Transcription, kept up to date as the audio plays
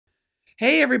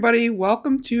Hey, everybody.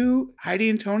 Welcome to Heidi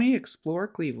and Tony Explore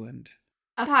Cleveland.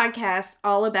 A podcast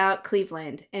all about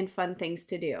Cleveland and fun things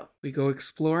to do. We go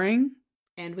exploring.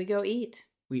 And we go eat.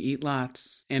 We eat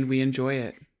lots. And we enjoy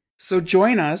it. So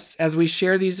join us as we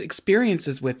share these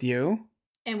experiences with you.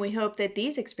 And we hope that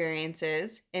these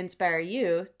experiences inspire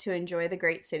you to enjoy the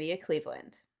great city of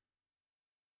Cleveland.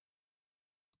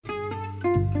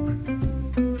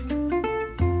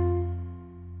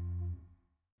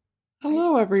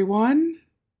 Hello, everyone.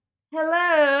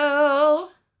 Hello.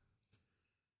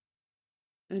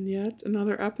 And yet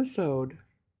another episode.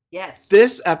 Yes.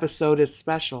 This episode is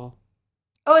special.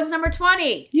 Oh, it's number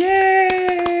 20.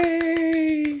 Yay!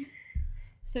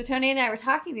 So Tony and I were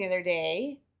talking the other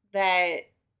day that,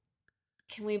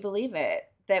 can we believe it,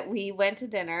 that we went to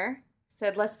dinner,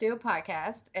 said let's do a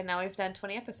podcast, and now we've done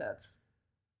 20 episodes.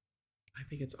 I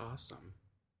think it's awesome.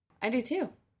 I do too.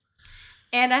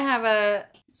 And I have a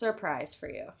surprise for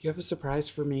you. You have a surprise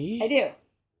for me? I do.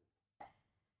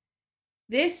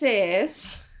 This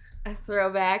is a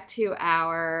throwback to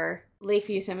our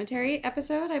Lakeview Cemetery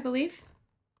episode, I believe,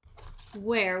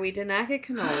 where we did not get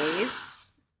cannolis.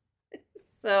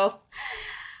 So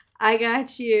I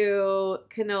got you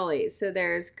cannolis. So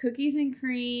there's cookies and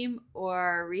cream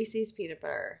or Reese's peanut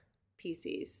butter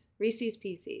pieces. Reese's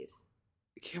pieces.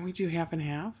 Can we do half and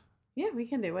half? Yeah, we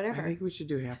can do whatever. I think we should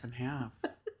do half and half.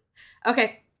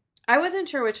 Okay. I wasn't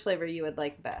sure which flavor you would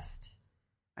like best.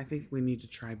 I think we need to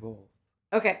try both.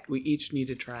 Okay. We each need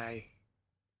to try.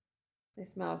 They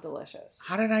smell delicious.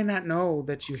 How did I not know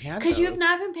that you had those? Because you have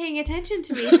not been paying attention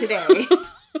to me today.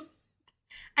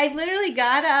 I literally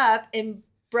got up and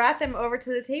brought them over to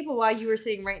the table while you were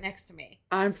sitting right next to me.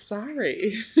 I'm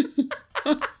sorry.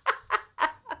 All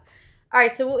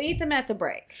right, so we'll eat them at the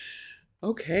break.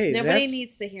 Okay. Nobody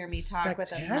needs to hear me talk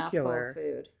with a mouthful of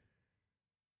food.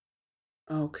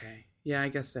 Okay. Yeah, I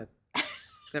guess that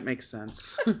makes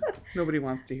sense. Nobody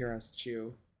wants to hear us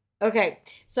chew. Okay,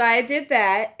 so I did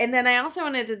that, and then I also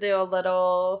wanted to do a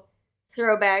little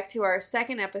throwback to our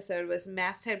second episode was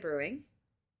Masthead Brewing.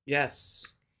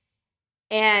 Yes.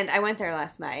 And I went there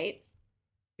last night.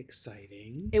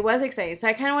 Exciting. It was exciting. So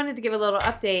I kind of wanted to give a little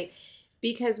update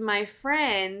because my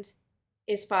friend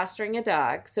is fostering a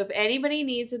dog. So if anybody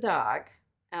needs a dog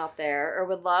out there or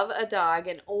would love a dog,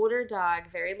 an older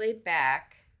dog, very laid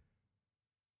back,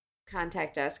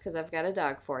 contact us because I've got a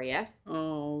dog for you.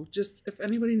 Oh, just if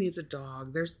anybody needs a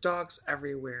dog, there's dogs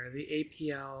everywhere. The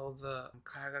APL, the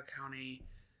Cuyahoga County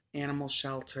Animal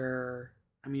Shelter.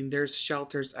 I mean, there's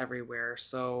shelters everywhere.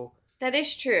 So that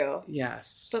is true.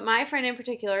 yes. But my friend in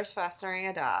particular is fostering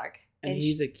a dog. And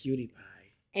he's a cutie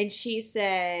pie. And she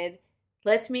said,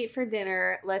 let's meet for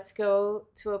dinner. Let's go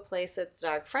to a place that's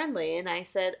dog friendly. And I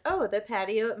said, oh, the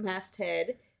patio at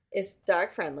Masthead is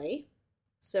dog friendly.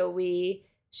 So we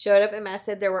showed up at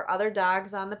Masthead. There were other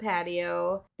dogs on the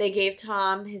patio. They gave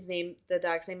Tom, the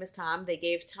dog's name is Tom. They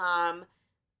gave Tom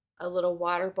a little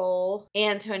water bowl.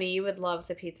 And Tony, you would love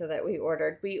the pizza that we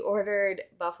ordered. We ordered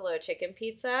buffalo chicken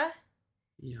pizza.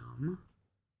 Yum.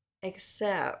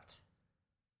 Except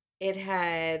it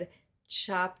had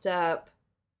chopped up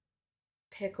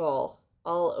pickle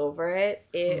all over it.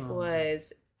 It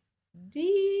was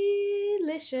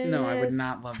delicious. No, I would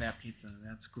not love that pizza.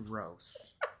 That's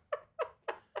gross.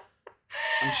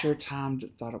 I'm sure Tom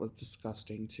thought it was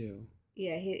disgusting too.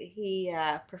 Yeah, he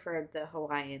preferred the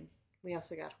Hawaiian. We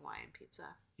also got Hawaiian pizza.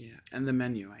 Yeah, and the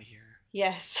menu, I hear.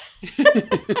 Yes.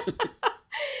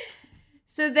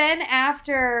 So then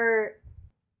after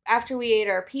we ate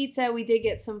our pizza, we did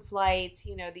get some flights,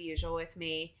 the usual with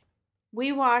me.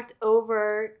 We walked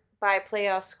over by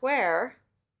Playhouse Square.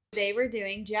 They were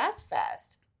doing Jazz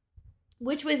Fest,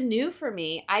 which was new for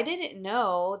me. I didn't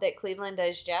know that Cleveland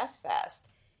does Jazz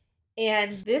Fest.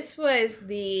 And this was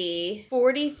the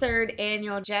 43rd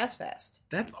annual Jazz Fest.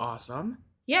 That's awesome.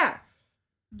 Yeah.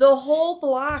 The whole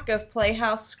block of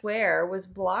Playhouse Square was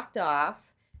blocked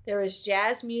off. There was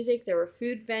jazz music. There were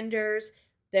food vendors.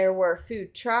 There were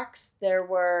food trucks. There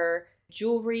were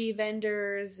jewelry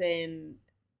vendors and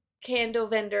candle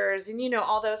vendors and,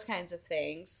 all those kinds of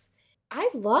things. I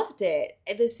loved it.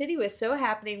 The city was so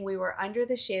happening. We were under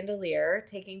the chandelier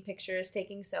taking pictures,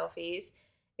 taking selfies.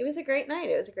 It was a great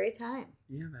night. It was a great time.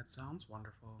 Yeah, that sounds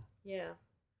wonderful. Yeah.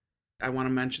 I want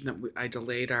to mention that I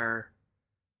delayed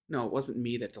No, it wasn't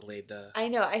me that delayed the... I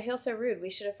know. I feel so rude. We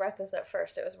should have brought this up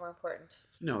first. It was more important.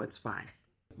 No, it's fine.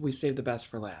 We saved the best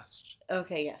for last.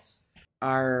 Okay, yes.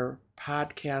 Our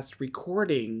podcast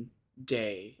recording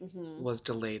day was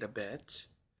delayed a bit.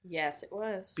 Yes, it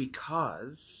was.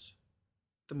 Because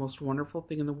the most wonderful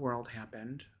thing in the world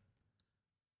happened.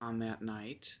 on that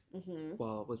night. Mm-hmm.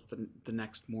 Well, it was the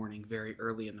next morning, very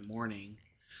early in the morning.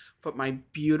 But my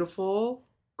beautiful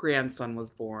grandson was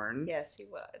born. Yes, he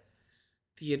was.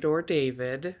 Theodore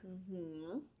David.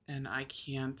 Mm-hmm. And I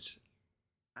can't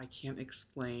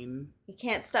explain. You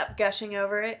can't stop gushing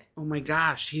over it. Oh my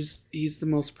gosh, he's the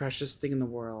most precious thing in the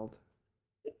world.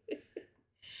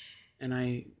 And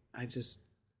I just,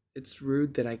 it's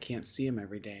rude that I can't see him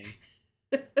every day.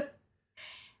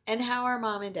 And how are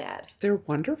mom and dad? They're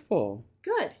wonderful.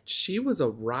 Good. She was a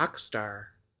rock star.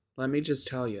 Let me just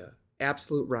tell you.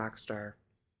 Absolute rock star.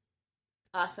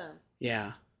 Awesome.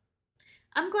 Yeah.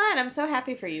 I'm glad. I'm so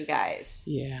happy for you guys.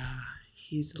 Yeah.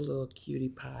 He's a little cutie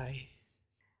pie.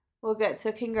 Well, good.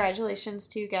 So congratulations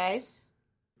to you guys.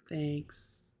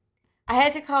 Thanks. I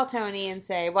had to call Tony and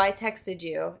say, well, I texted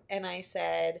you. And I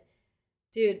said,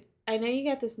 dude, I know you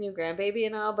got this new grandbaby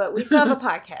and all, but we still have a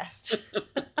podcast.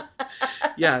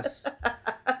 Yes.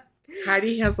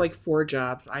 Heidi has like 4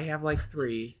 jobs. I have like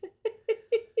 3.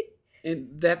 And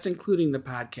that's including the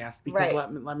podcast because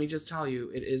right. let me just tell you,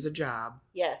 it is a job.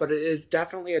 Yes. But it is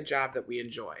definitely a job that we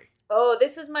enjoy. Oh,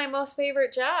 this is my most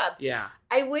favorite job. Yeah.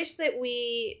 I wish that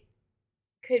we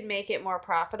could make it more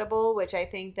profitable, which I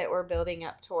think that we're building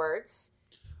up towards.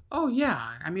 Oh,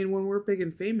 yeah. I mean, when we're big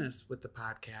and famous with the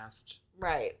podcast.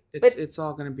 Right. It's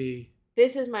all going to be.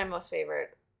 This is my most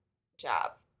favorite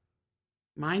job.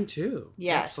 Mine too.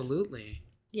 Yes. Absolutely.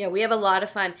 Yeah, we have a lot of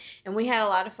fun. And we had a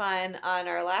lot of fun on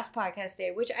our last podcast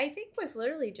day, which I think was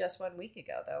literally just 1 week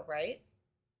ago, though, right?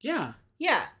 Yeah.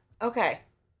 Yeah. Okay.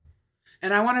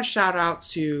 And I want to shout out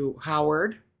to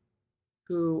Howard,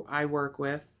 who I work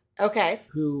with. Okay.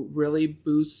 Who really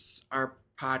boosts our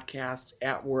podcast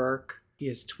at work. He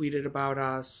has tweeted about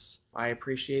us. I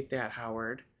appreciate that,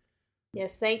 Howard.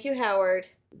 Yes, thank you, Howard.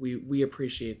 We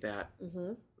appreciate that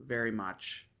mm-hmm. very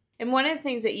much. And one of the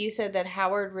things that you said that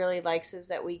Howard really likes is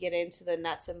that we get into the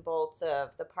nuts and bolts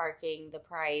of the parking, the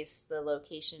price, the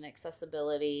location,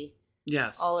 accessibility.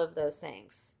 Yes. All of those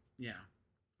things. Yeah.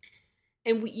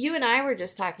 And you and I were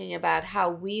just talking about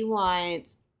how we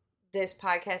want this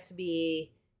podcast to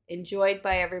be enjoyed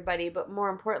by everybody, but more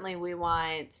importantly, we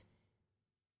want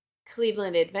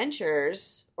Cleveland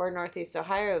Adventures or Northeast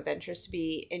Ohio Adventures to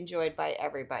be enjoyed by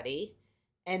everybody.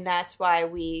 And that's why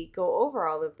we go over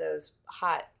all of those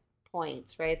hot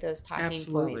points, right? Those talking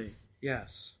Absolutely. Points.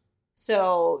 Yes.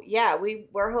 So, yeah,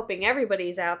 we're hoping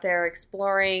everybody's out there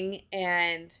exploring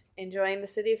and enjoying the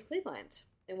city of Cleveland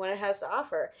and what it has to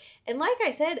offer. And like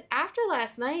I said, after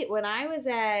last night, when I was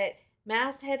at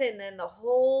Masthead and then the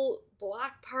whole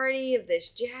block party of this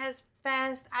jazz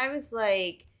fest, I was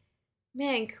like,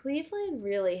 man, Cleveland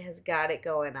really has got it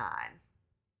going on.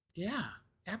 Yeah,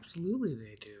 absolutely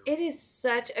they do. It is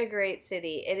such a great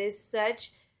city. It is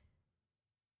such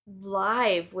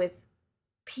live with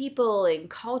people and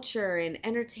culture and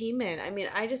entertainment. I mean,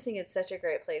 I just think it's such a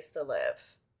great place to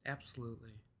live.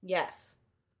 Absolutely. Yes.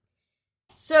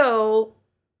 So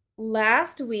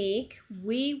last week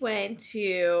we went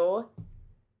to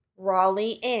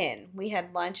Rowley Inn. We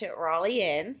had lunch at Rowley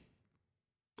Inn,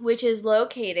 which is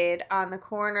located on the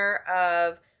corner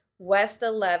of West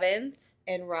 11th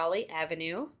and Raleigh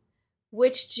Avenue,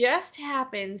 which just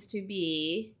happens to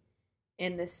be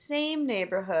in the same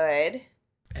neighborhood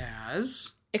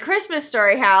as A Christmas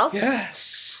Story house.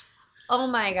 Yes. Oh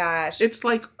my gosh.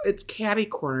 It's catty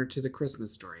corner to the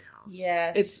Christmas Story house.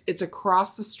 Yes. It's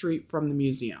across the street from the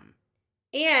museum.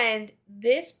 And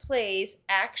this place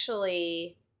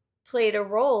actually played a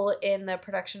role in the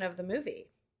production of the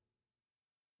movie.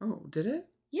 Oh, did it?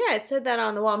 Yeah, it said that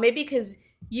on the wall. Maybe because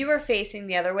you were facing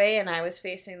the other way and I was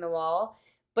facing the wall.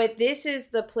 But this is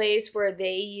the place where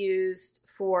they used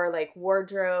for like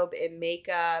wardrobe and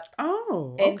makeup.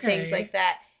 Oh, and things like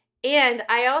that. And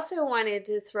I also wanted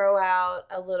to throw out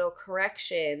a little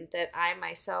correction that I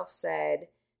myself said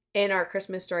in our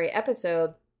Christmas Story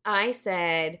episode. I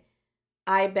said,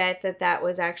 I bet that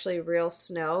was actually real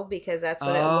snow because that's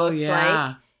what it looks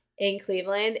like in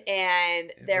Cleveland.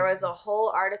 And there was a whole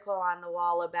article on the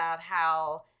wall about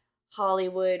how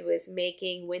Hollywood was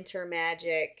making winter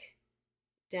magic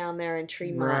down there in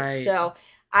Tremont. Right. So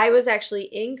I was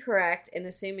actually incorrect in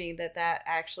assuming that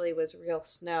actually was real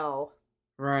snow.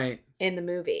 Right. In the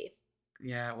movie.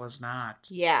 Yeah, it was not.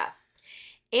 Yeah.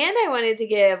 And I wanted to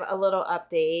give a little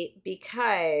update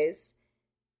because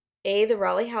the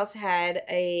Raleigh house had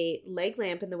a leg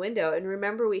lamp in the window. And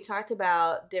remember, we talked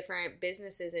about different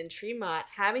businesses in Tremont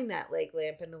having that leg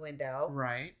lamp in the window.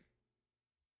 Right.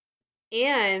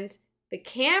 And the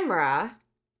camera,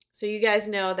 so you guys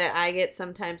know that I get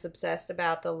sometimes obsessed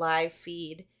about the live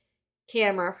feed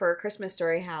camera for A Christmas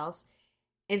Story house.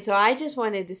 And so I just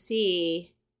wanted to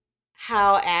see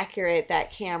how accurate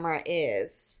that camera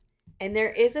is. And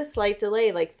there is a slight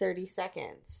delay, like 30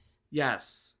 seconds.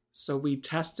 Yes. So we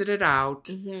tested it out.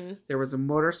 Mm-hmm. There was a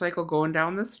motorcycle going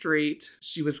down the street.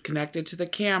 She was connected to the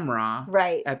camera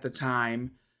at the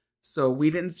time. So we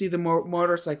didn't see the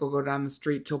motorcycle go down the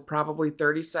street till probably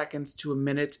 30 seconds to a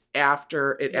minute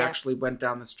after it actually went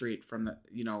down the street from the,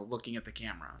 looking at the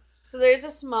camera. So there's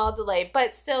a small delay,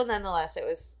 but still nonetheless it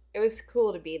was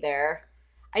cool to be there.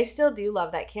 I still do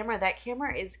love that camera. That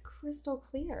camera is crystal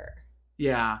clear.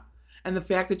 Yeah. And the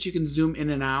fact that you can zoom in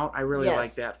and out, I really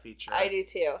like that feature. I do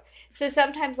too. So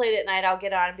sometimes late at night I'll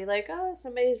get on and be like, oh,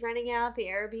 somebody's renting out the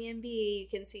Airbnb. You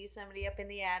can see somebody up in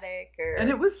the attic. And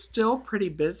it was still pretty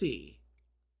busy.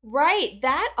 Right.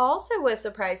 That also was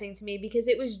surprising to me because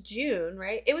it was June,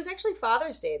 right? It was actually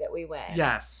Father's Day that we went.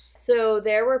 Yes. So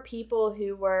there were people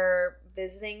who were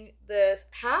visiting the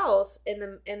house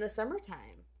in the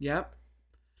summertime. Yep.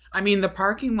 I mean, the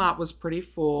parking lot was pretty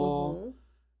full. Mm-hmm.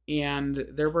 And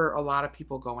there were a lot of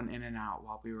people going in and out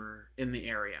while we were in the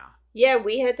area. Yeah,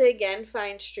 we had to again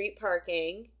find street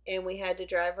parking, and we had to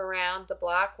drive around the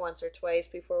block once or twice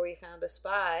before we found a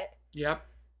spot. Yep.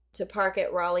 To park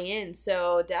at Rowley Inn.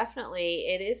 So definitely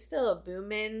it is still a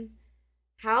booming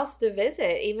house to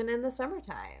visit, even in the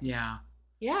summertime. Yeah.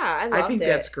 Yeah, I loved it. I think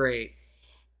that's great.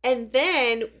 And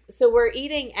then, so we're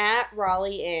eating at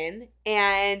Rowley Inn,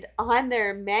 and on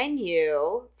their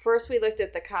menu, first we looked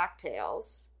at the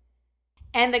cocktails.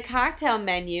 And the cocktail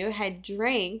menu had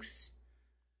drinks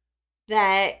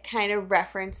that kind of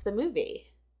referenced the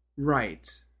movie. Right.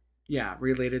 Yeah,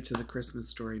 related to the Christmas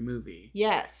Story movie.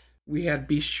 Yes. We had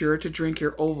Be Sure to Drink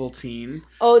Your Ovaltine.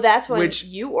 Oh, that's what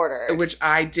you ordered. Which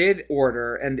I did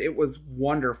order, and it was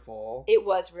wonderful. It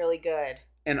was really good.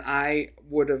 And I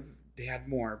would have had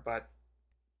more, but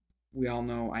we all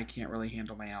know I can't really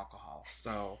handle my alcohol,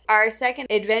 so. Our second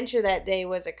adventure that day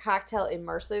was a cocktail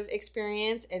immersive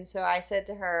experience, and so I said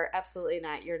to her, absolutely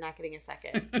not, you're not getting a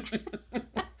second.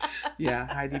 Yeah,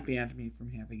 Heidi banned me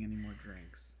from having any more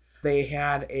drinks. They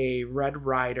had a Red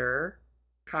Ryder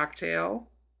cocktail.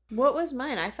 What was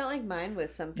mine? I felt like mine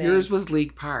was something. Yours was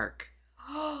League Park.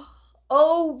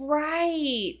 Oh,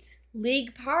 right.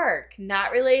 League Park.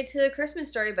 Not related to the Christmas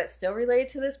Story, but still related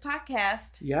to this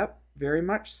podcast. Yep, very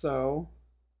much so.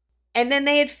 And then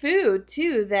they had food,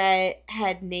 too, that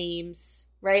had names,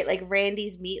 right? Like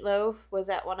Randy's Meatloaf. Was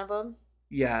that one of them?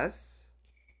 Yes.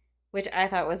 Which I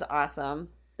thought was awesome.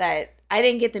 That I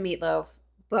didn't get the meatloaf,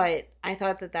 but I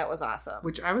thought that was awesome.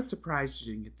 Which I was surprised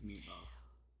you didn't get the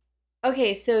meatloaf.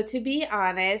 Okay, so to be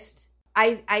honest,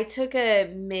 I took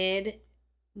a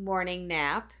mid-morning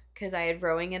nap because I had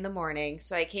rowing in the morning.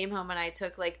 So I came home and I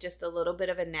took like just a little bit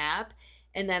of a nap,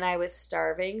 and then I was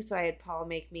starving, so I had Paul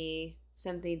make me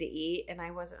something to eat, and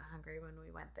I wasn't hungry when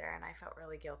we went there, and I felt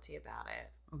really guilty about it.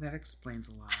 Oh, that explains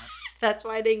a lot. That's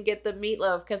why I didn't get the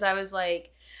meatloaf, because I was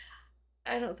like,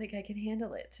 I don't think I can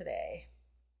handle it today.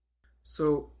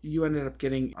 So you ended up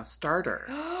getting a starter.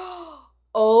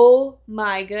 Oh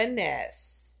my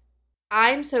goodness.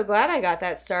 I'm so glad I got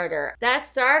that starter. That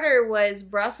starter was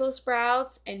Brussels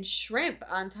sprouts and shrimp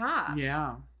on top.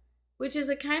 Yeah. Which is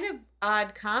a kind of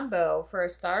odd combo for a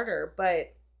starter,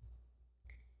 but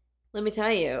let me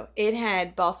tell you, it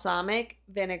had balsamic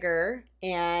vinegar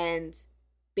and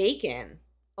bacon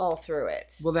all through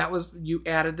it. Well, you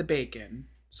added the bacon,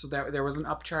 so that there was an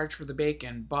upcharge for the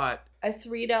bacon, but a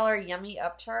 $3 yummy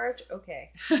upcharge?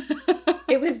 Okay.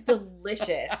 It was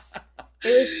delicious.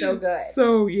 It was so good.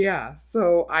 So, yeah.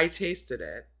 So, I tasted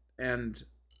it, and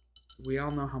we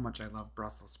all know how much I love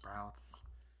Brussels sprouts,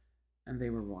 and they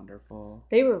were wonderful.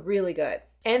 They were really good.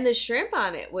 And the shrimp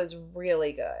on it was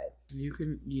really good. You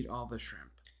can eat all the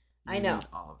shrimp. I know. Eat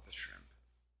all of the shrimp.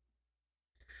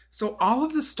 So, all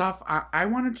of the stuff, I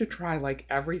wanted to try, like,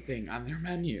 everything on their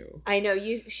menu. I know.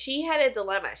 She had a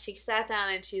dilemma. She sat down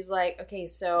and she's like, okay,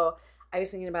 so I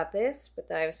was thinking about this, but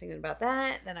then I was thinking about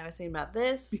that, then I was thinking about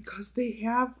this. Because they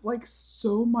have, like,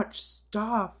 so much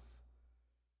stuff.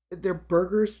 Their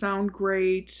burgers sound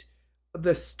great.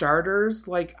 The starters,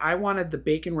 like, I wanted the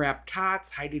bacon wrapped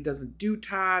tots. Heidi doesn't do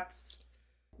tots.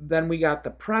 Then we got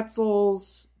the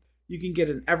pretzels. You can get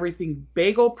an everything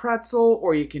bagel pretzel,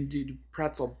 or you can do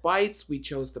pretzel bites. We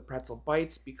chose the pretzel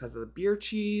bites because of the beer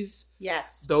cheese.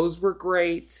 Yes. Those were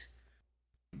great.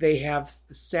 They have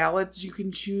salads you can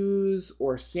choose,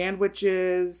 or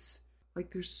sandwiches.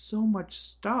 Like, there's so much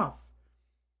stuff.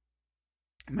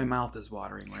 My mouth is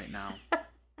watering right now.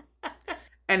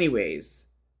 Anyways,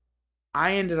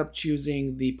 I ended up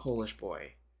choosing the Polish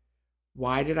boy.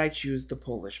 Why did I choose the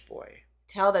Polish boy?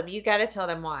 Tell them. You got to tell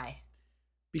them why.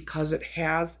 Because it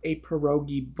has a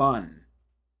pierogi bun.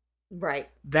 Right.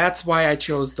 That's why I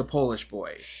chose the Polish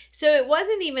boy. So it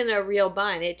wasn't even a real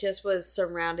bun. It just was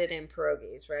surrounded in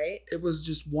pierogies, right? It was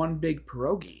just one big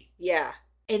pierogi. Yeah.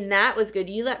 And that was good.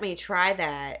 You let me try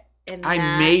that. And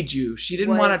I made you. She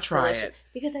didn't want to try it.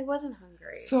 Because I wasn't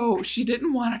hungry. So she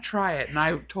didn't want to try it. And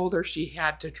I told her she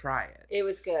had to try it. It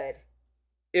was good.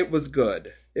 It was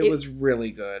good. It was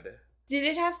really good. Did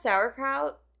it have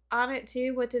sauerkraut on it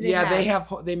too? What did it have? Yeah,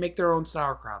 they make their own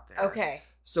sauerkraut there. Okay.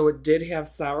 So it did have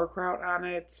sauerkraut on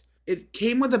it. It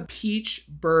came with a peach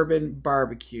bourbon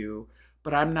barbecue,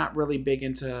 but I'm not really big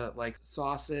into like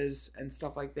sauces and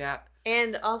stuff like that.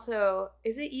 And also,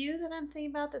 is it you that I'm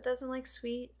thinking about that doesn't like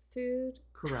sweet food?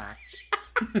 Correct.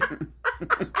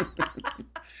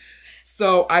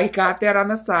 So I got that on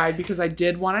the side because I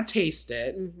did want to taste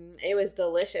it. Mm-hmm. It was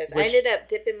delicious. I ended up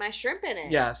dipping my shrimp in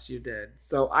it. Yes, you did.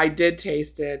 So I did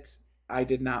taste it. I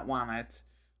did not want it.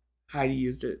 Heidi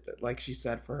used it, like she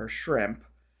said, for her shrimp.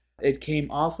 It came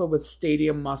also with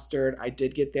stadium mustard. I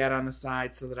did get that on the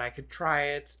side so that I could try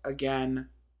it. Again,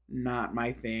 not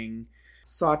my thing.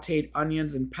 Sauteed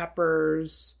onions and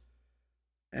peppers.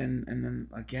 And then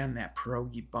again, that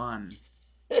pierogi bun.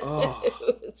 Oh,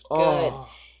 it was good. Oh.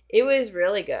 It was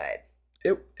really good.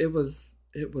 It was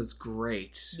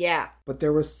great. Yeah. But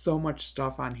there was so much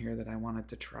stuff on here that I wanted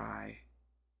to try.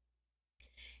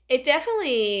 It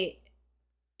definitely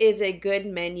is a good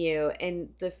menu,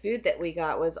 and the food that we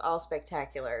got was all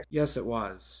spectacular. Yes, it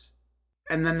was.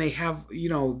 And then they have,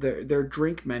 their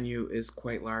drink menu is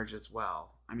quite large as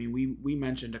well. I mean, we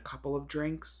mentioned a couple of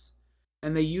drinks,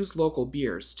 and they use local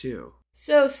beers too.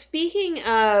 So speaking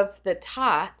of the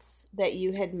tots that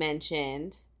you had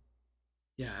mentioned.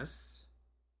 Yes.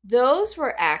 Those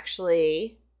were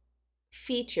actually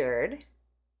featured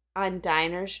on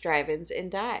Diners, Drive-Ins, and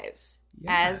Dives,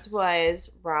 yes. as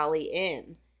was Rowley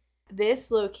Inn. This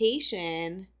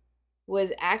location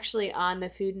was actually on the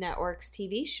Food Network's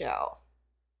TV show.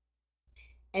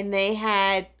 And they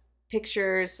had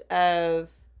pictures of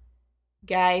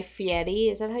Guy Fieri.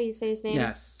 Is that how you say his name?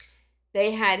 Yes.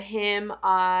 They had him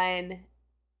on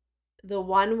the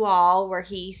one wall where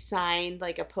he signed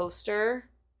like a poster.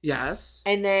 Yes.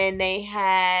 And then they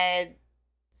had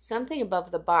something above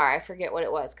the bar. I forget what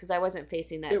it was because I wasn't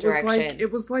facing that direction.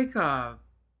 It was like a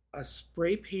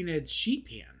spray painted sheet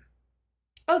pan.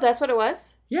 Oh, that's what it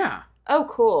was? Yeah. Oh,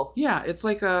 cool. Yeah, it's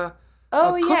like a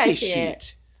cookie I see sheet.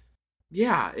 It.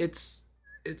 Yeah, it's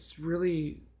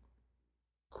really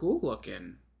cool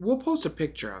looking. We'll post a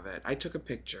picture of it. I took a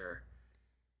picture.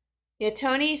 Yeah,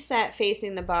 Tony sat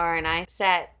facing the bar and I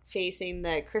sat facing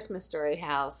the Christmas Story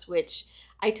house, which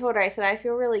I told her, I said, I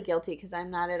feel really guilty because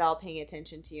I'm not at all paying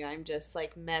attention to you. I'm just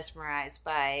like mesmerized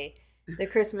by the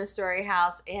Christmas Story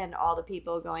house and all the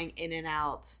people going in and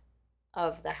out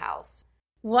of the house.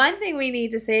 One thing we need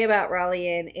to say about Rowley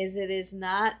Inn is it is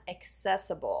not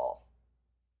accessible.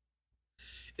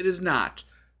 It is not.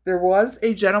 There was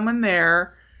a gentleman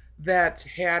there that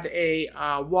had a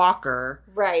walker.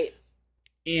 Right.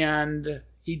 And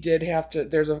he did have to,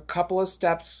 there's a couple of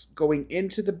steps going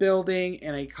into the building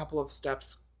and a couple of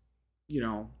steps,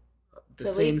 the to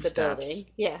same leave the steps. Building.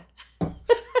 Yeah.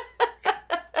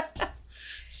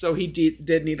 So he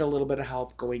did need a little bit of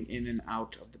help going in and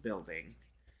out of the building.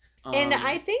 And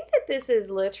I think that this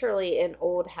is literally an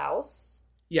old house.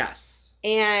 Yes.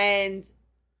 And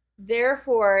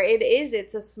therefore,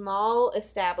 it's a small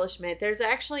establishment. There's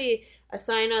actually a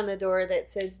sign on the door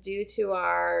that says, due to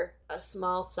our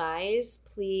small size,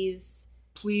 please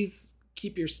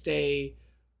keep your stay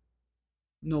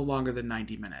no longer than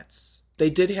 90 minutes. They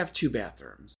did have 2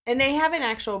 bathrooms. And they have an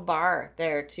actual bar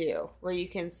there, too, where you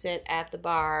can sit at the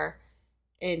bar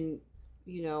and,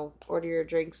 order your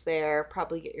drinks there,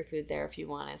 probably get your food there if you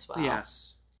want as well.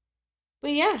 Yes.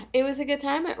 But yeah, it was a good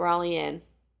time at Rowley Inn.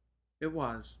 It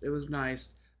was. It was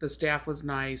nice. The staff was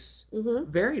nice. Mm-hmm.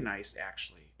 Very nice,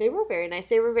 actually. They were very nice.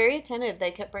 They were very attentive.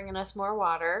 They kept bringing us more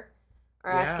water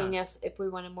or asking us if we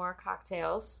wanted more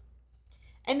cocktails.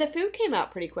 And the food came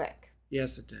out pretty quick.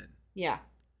 Yes, it did. Yeah.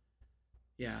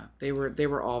 Yeah, they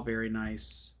were all very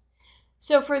nice.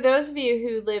 So for those of you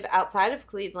who live outside of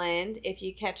Cleveland, if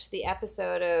you catch the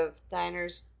episode of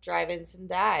Diners, Drive-Ins, and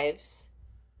Dives,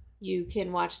 you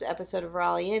can watch the episode of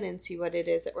Rowley Inn and see what it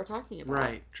is that we're talking about.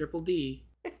 Right. Triple D.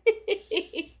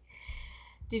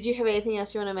 Did you have anything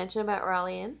else you want to mention about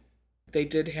Rowley Inn? They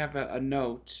did have a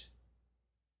note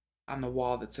on the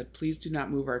wall that said, please do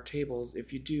not move our tables.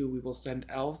 If you do, we will send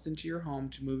elves into your home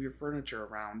to move your furniture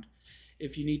around.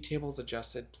 If you need tables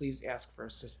adjusted, please ask for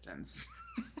assistance.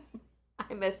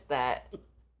 I missed that.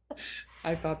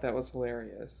 I thought that was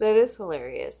hilarious. That is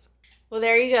hilarious. Well,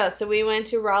 there you go. So we went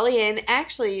to Raleigh Inn.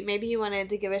 Actually, maybe you wanted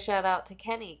to give a shout out to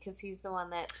Kenny because he's the one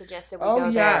that suggested we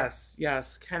go there.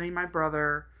 Yes. Kenny, my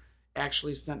brother,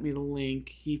 actually sent me the link.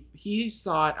 He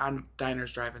saw it on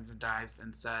Diners, Drive-Ins, and Dives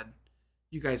and said,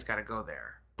 "You guys got to go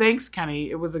there." Thanks, Kenny.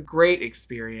 It was a great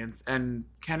experience. And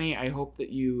Kenny, I hope that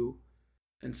you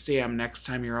and Sam, next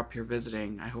time you're up here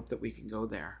visiting, I hope that we can go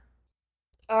there.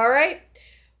 All right.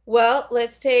 Well,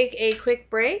 let's take a quick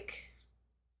break.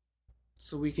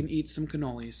 So we can eat some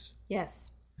cannolis.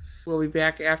 Yes. We'll be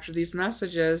back after these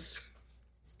messages.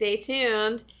 Stay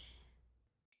tuned.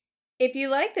 If you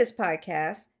like this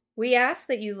podcast, we ask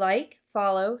that you like,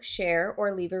 follow, share,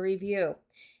 or leave a review.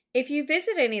 If you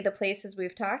visit any of the places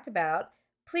we've talked about,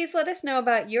 please let us know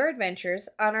about your adventures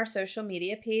on our social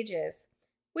media pages.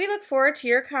 We look forward to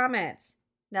your comments.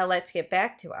 Now let's get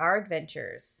back to our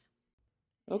adventures.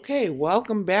 Okay,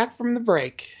 welcome back from the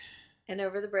break. And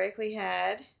over the break we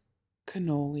had...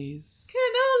 cannolis.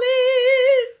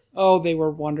 Oh, they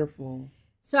were wonderful.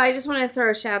 So I just want to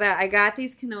throw a shout out. I got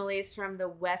these cannolis from the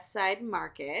West Side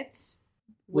Market.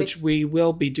 Which we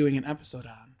will be doing an episode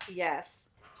on. Yes.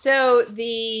 So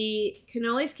the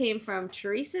cannolis came from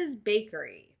Teresa's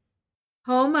Bakery,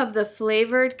 home of the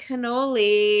flavored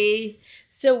cannoli.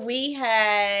 So we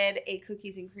had a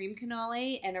cookies and cream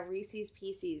cannoli and a Reese's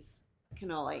Pieces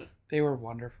cannoli. They were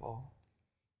wonderful.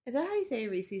 Is that how you say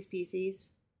Reese's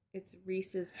Pieces? It's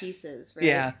Reese's Pieces, right?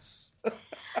 Yes.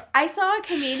 I saw a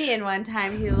comedian one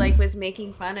time who was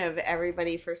making fun of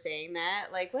everybody for saying that.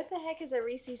 Like, what the heck is a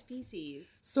Reese's Pieces?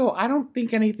 So I don't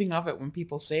think anything of it when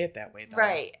people say it that way, though.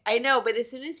 Right. I know, but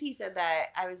as soon as he said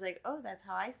that, I was like, oh, that's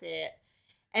how I say it.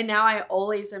 And now I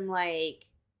always am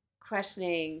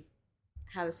questioning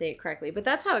how to say it correctly. But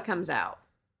that's how it comes out.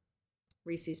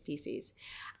 Reese's Pieces.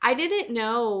 I didn't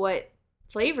know what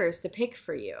flavors to pick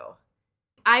for you.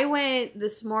 I went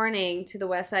this morning to the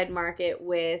West Side Market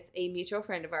with a mutual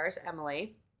friend of ours,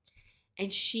 Emily,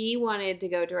 and she wanted to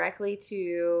go directly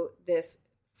to this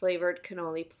flavored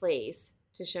cannoli place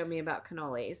to show me about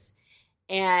cannolis.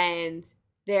 And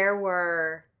there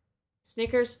were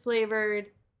Snickers flavored,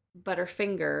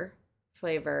 Butterfinger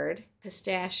flavored,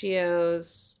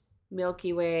 pistachios,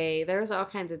 Milky Way. There's all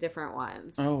kinds of different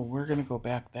ones. Oh, we're going to go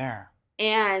back there.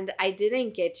 And I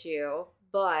didn't get you,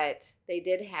 but they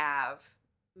did have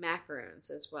macaroons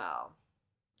as well,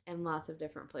 and lots of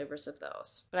different flavors of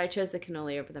those. But I chose the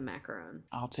cannoli over the macaroon.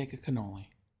 I'll take a cannoli.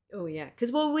 Oh yeah,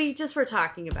 because we just were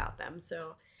talking about them,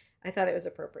 so I thought it was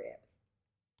appropriate.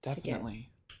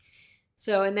 Definitely.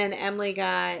 So, and then Emily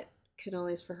got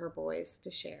cannolis for her boys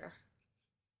to share.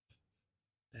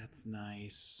 That's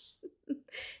nice.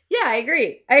 Yeah, I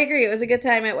agree. It was a good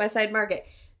time at West Side Market.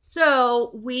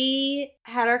 So we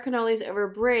had our cannolis over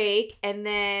break, and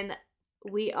then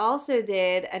we also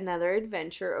did another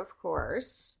adventure, of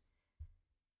course,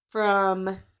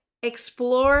 from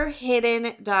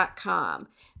explorehidden.com.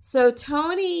 So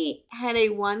Tony had a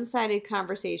one-sided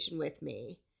conversation with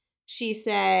me. She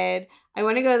said, I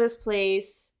want to go to this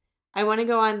place. I want to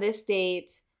go on this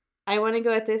date. I want to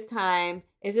go at this time.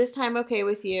 Is this time okay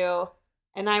with you?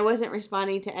 And I wasn't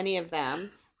responding to any of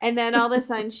them. And then all of a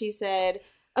sudden she said,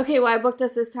 okay, well, I booked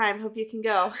us this time. Hope you can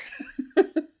go.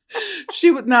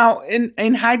 She would now,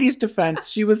 in Heidi's defense,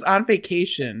 she was on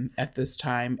vacation at this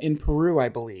time in Peru, I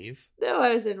believe. No,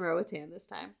 I was in Roatan this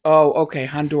time. Oh, okay,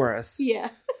 Honduras. Yeah.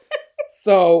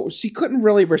 So she couldn't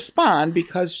really respond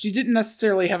because she didn't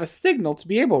necessarily have a signal to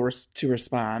be able to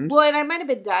respond. Well, and I might have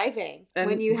been diving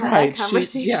when you had that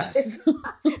conversation. Yes. I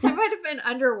might have been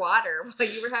underwater while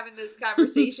you were having this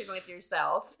conversation with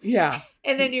yourself. Yeah.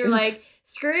 And then you're like,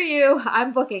 screw you,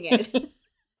 I'm booking it.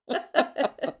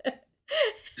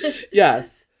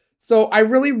 Yes. So I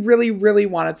really, really, really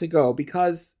wanted to go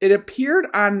because it appeared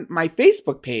on my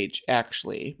Facebook page,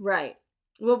 actually. Right.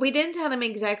 Well, we didn't tell them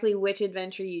exactly which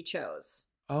adventure you chose.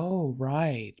 Oh,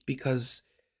 right. Because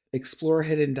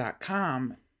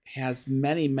explorehidden.com has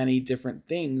many, many different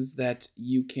things that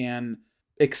you can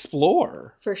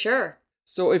explore. For sure.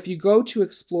 So if you go to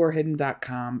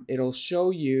explorehidden.com, it'll show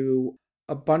you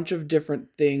a bunch of different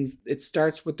things. It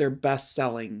starts with their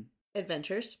best-selling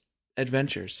adventures,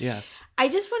 yes. I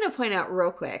just want to point out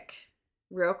real quick.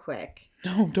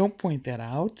 No, don't point that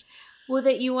out. Well,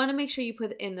 that you want to make sure you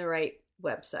put in the right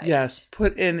website. Yes,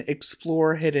 put in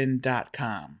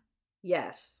explorehidden.com.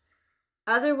 Yes.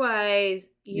 Otherwise,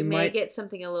 you may get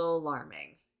something a little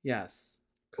alarming. Yes,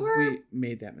 because we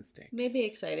made that mistake. Maybe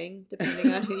exciting,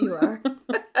 depending on who you are.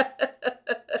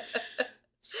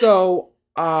 So,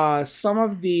 some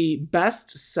of the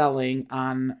best selling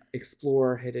on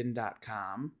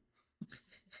explorehidden.com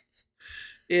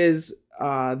is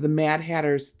the Mad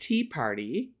Hatter's Tea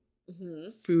Party.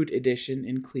 Food Edition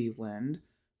in Cleveland,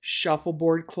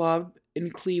 Shuffleboard Club in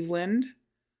Cleveland,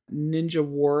 Ninja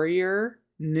Warrior,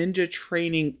 Ninja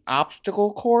Training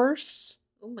Obstacle Course.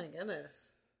 Oh my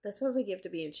goodness. That sounds like you have to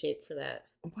be in shape for that.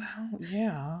 Well,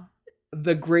 yeah.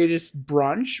 The Greatest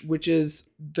Brunch, which is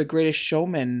the Greatest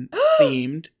Showman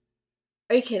themed.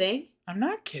 Are you kidding? I'm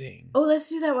not kidding. Oh, let's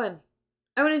do that one.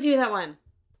 I want to do that one.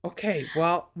 Okay,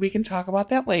 well, we can talk about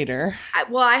that later.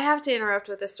 I have to interrupt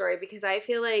with this story because I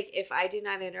feel like if I do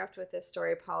not interrupt with this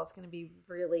story, Paul's going to be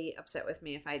really upset with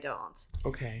me if I don't.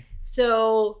 Okay.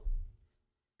 So,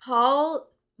 Paul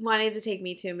wanted to take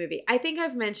me to a movie. I think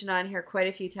I've mentioned on here quite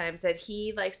a few times that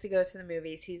he likes to go to the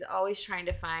movies. He's always trying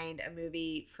to find a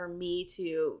movie for me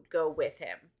to go with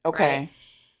him. Okay. Right?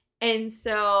 And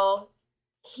so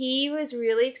he was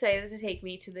really excited to take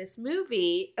me to this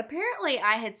movie. Apparently,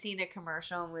 I had seen a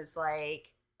commercial and was like,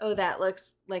 oh, that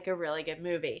looks like a really good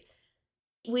movie.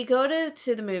 We go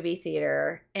to the movie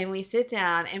theater and we sit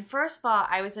down. And first of all,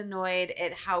 I was annoyed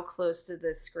at how close to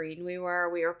the screen we were.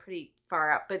 We were pretty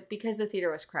far up, but because the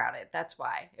theater was crowded, that's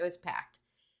why. It was packed.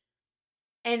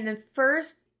 And the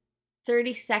first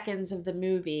 30 seconds of the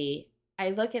movie,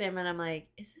 I look at him and I'm like,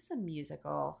 is this a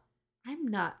musical? I'm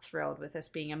not thrilled with this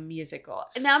being a musical.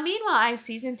 Now, meanwhile, I have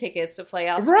season tickets to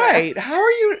Playhouse Square. Right. How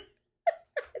are you?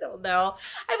 I don't know.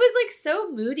 I was like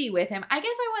so moody with him. I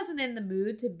guess I wasn't in the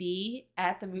mood to be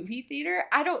at the movie theater.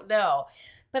 I don't know.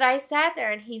 But I sat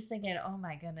there and he's thinking, oh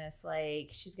my goodness, like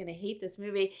she's going to hate this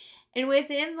movie. And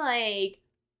within like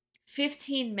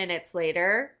 15 minutes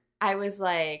later, I was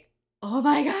like, oh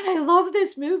my God, I love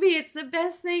this movie. It's the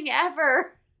best thing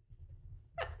ever.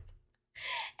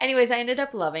 Anyways, I ended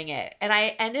up loving it. And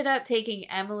I ended up taking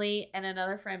Emily and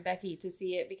another friend, Becky, to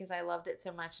see it because I loved it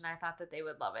so much and I thought that they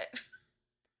would love it.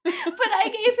 But I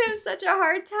gave him such a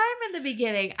hard time in the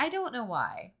beginning. I don't know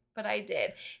why, but I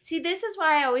did. See, this is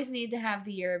why I always need to have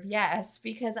the year of yes,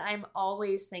 because I'm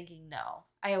always thinking no.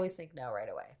 I always think no right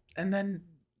away. And then,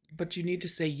 but you need to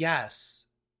say yes.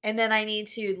 And then I need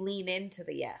to lean into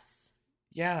the yes.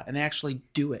 Yeah, and actually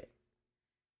do it.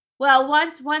 Well,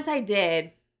 once I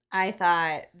did, I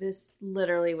thought this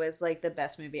literally was like the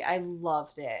best movie. I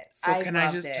loved it. So can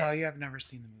I just tell you, I've never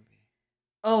seen the movie.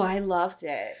 Oh, I loved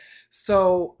it.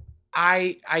 So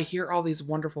I hear all these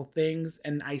wonderful things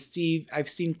and I've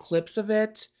seen clips of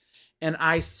it and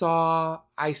I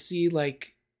see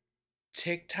like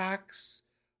TikToks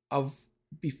of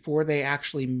before they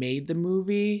actually made the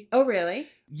movie. Oh, really?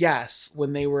 Yes,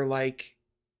 when they were like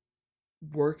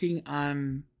working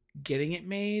on getting it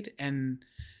made and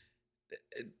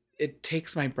it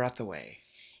takes my breath away.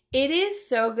 It is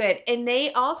so good. And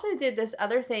they also did this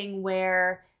other thing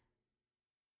where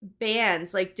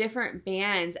bands, like different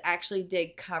bands, actually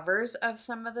did covers of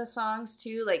some of the songs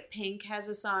too. Like Pink has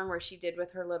a song where she did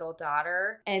with her little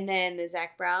daughter. And then the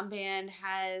Zac Brown band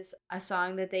has a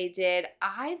song that they did.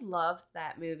 I loved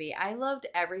that movie. I loved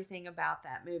everything about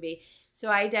that movie. So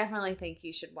I definitely think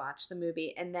you should watch the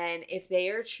movie. And then if they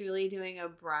are truly doing a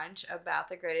brunch about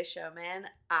The Greatest Showman,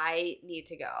 I need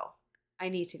to go. I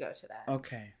need to go to that.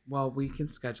 Okay. Well, we can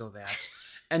schedule that.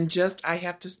 And I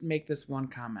have to make this one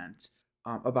comment.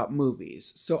 About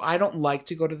movies. So I don't like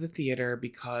to go to the theater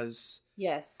because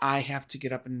I have to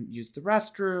get up and use the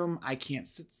restroom. I can't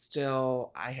sit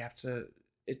still.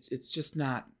 It's just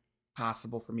not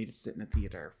possible for me to sit in a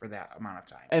theater for that amount of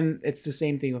time. And it's the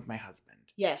same thing with my husband.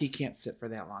 Yes. He can't sit for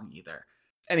that long either.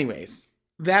 Anyways,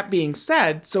 that being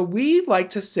said, so we like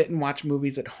to sit and watch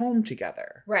movies at home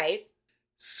together. Right.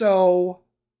 So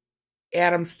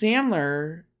Adam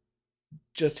Sandler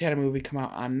just had a movie come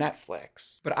out on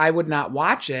Netflix, but I would not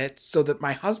watch it so that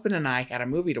my husband and I had a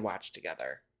movie to watch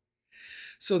together.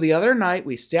 So the other night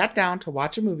we sat down to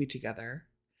watch a movie together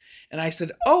and I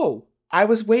said, oh, I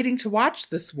was waiting to watch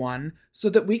this one so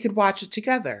that we could watch it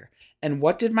together. And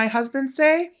what did my husband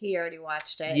say? He already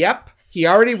watched it. Yep, he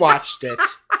already watched it.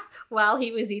 While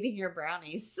he was eating your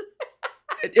brownies.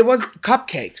 It was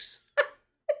cupcakes.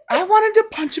 I wanted to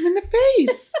punch him in the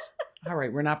face. All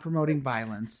right, we're not promoting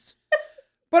violence.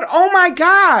 But oh my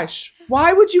gosh,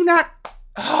 why would you not?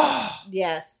 Oh.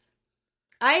 Yes,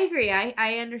 I agree.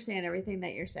 I understand everything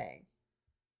that you're saying.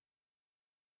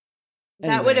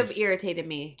 That would have irritated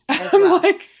me as well.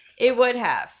 It would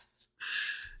have.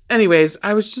 Anyways,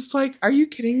 I was just like, are you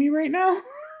kidding me right now?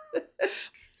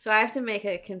 So I have to make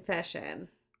a confession,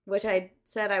 which I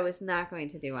said I was not going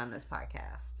to do on this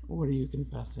podcast. What are you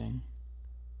confessing?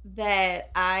 That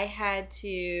I had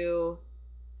to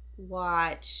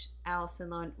watch Alice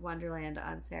in Wonderland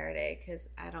on Saturday because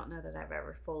I don't know that I've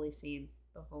ever fully seen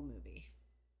the whole movie.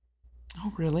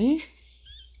 Oh, really?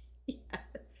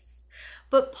 Yes.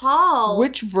 But Paul...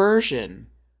 Which version?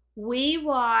 We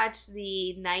watched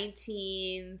the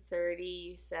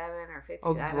 1937 or 50.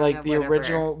 Oh, I don't like know, the whatever.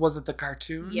 original, was it the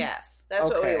cartoon? Yes, that's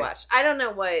what we watched. I don't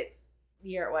know what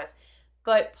year it was.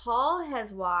 But Paul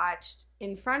has watched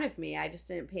in front of me, I just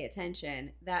didn't pay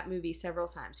attention, that movie several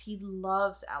times. He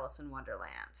loves Alice in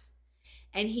Wonderland.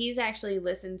 And he's actually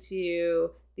listened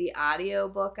to the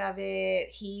audiobook of it.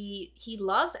 He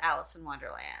loves Alice in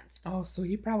Wonderland. Oh, so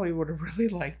he probably would have really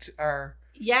liked our...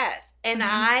 Yes. And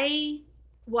I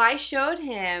showed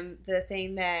him the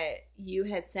thing that you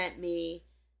had sent me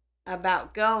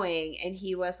about going, and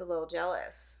he was a little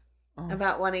jealous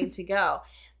about wanting to go.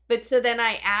 But so then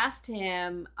I asked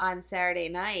him on Saturday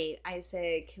night, I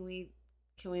said, can we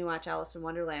watch Alice in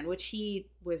Wonderland? Which he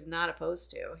was not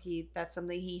opposed to. That's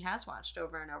something he has watched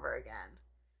over and over again.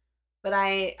 But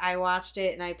I watched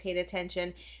it and I paid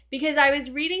attention because I was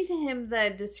reading to him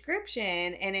the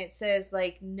description and it says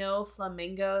like no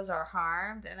flamingos are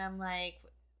harmed. And I'm like,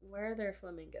 where are there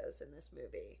flamingos in this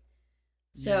movie?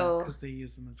 So because they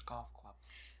use them as golf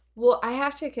clubs. Well, I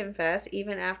have to confess,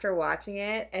 even after watching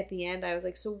it, at the end, I was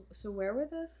like, so where were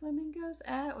the flamingos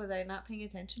at? Was I not paying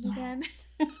attention again?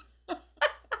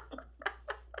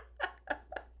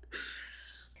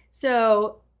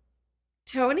 So,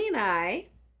 Tony and I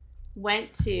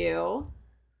went to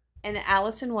an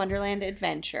Alice in Wonderland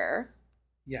adventure.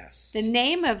 Yes. The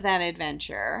name of that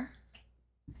adventure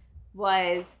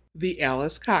was... The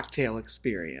Alice Cocktail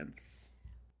Experience.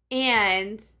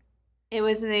 And... it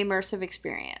was an immersive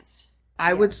experience.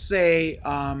 I would say,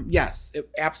 yes, it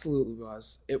absolutely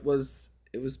was. It was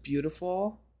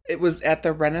beautiful. It was at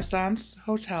the Renaissance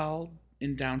Hotel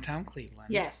in downtown Cleveland.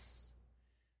 Yes.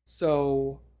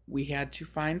 So we had to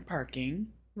find parking.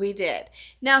 We did.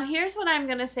 Now, here's what I'm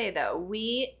going to say, though.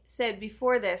 We said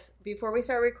before we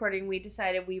started recording, we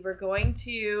decided we were going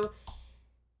to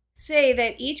say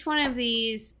that each one of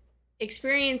these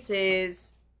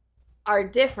experiences are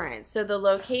different. So the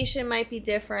location might be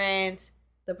different,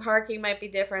 the parking might be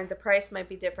different, the price might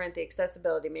be different, the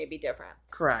accessibility may be different.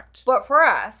 Correct. But for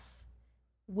us,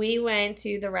 we went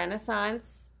to the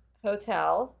Renaissance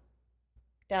Hotel,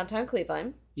 downtown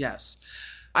Cleveland. Yes.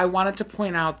 I wanted to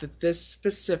point out that this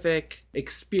specific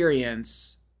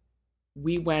experience,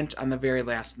 we went on the very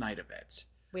last night of it.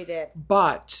 We did.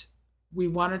 But we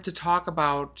wanted to talk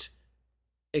about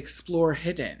Explore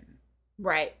Hidden.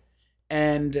 Right.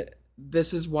 And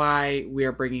this is why we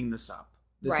are bringing this up.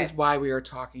 This Right. is why we are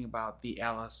talking about the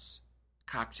Alice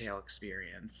Cocktail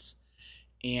Experience.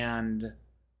 And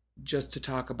just to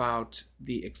talk about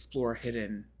the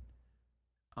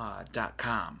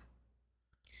ExploreHidden.com.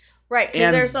 Right,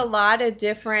 because there's a lot of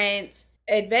different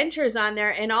adventures on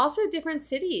there and also different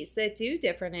cities that do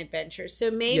different adventures.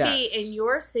 So maybe in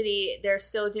your city, they're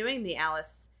still doing the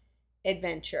Alice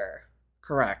adventure.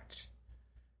 Correct.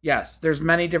 Yes, there's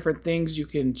many different things you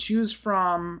can choose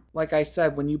from. Like I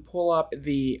said, when you pull up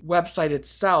the website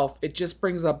itself, it just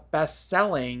brings up best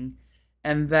selling.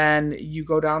 And then you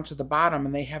go down to the bottom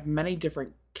and they have many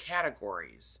different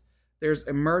categories. There's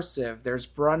immersive, there's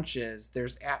brunches,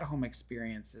 there's at-home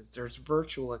experiences, there's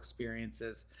virtual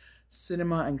experiences,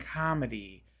 cinema and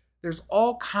comedy. There's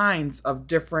all kinds of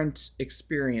different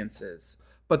experiences.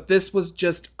 But this was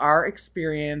just our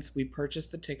experience. We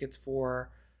purchased the tickets for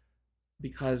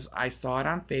because I saw it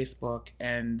on Facebook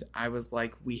and I was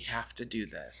like, we have to do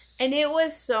this. And it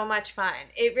was so much fun.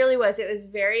 It really was. It was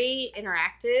very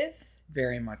interactive.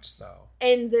 Very much so.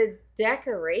 And the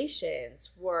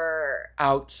decorations were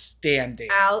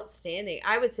outstanding. Outstanding.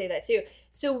 I would say that too.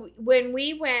 So when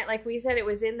we went, like we said, it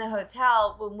was in the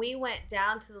hotel. When we went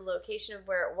down to the location of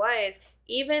where it was,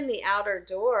 even the outer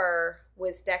door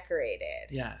was decorated.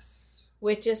 Yes.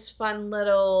 With just fun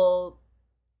little...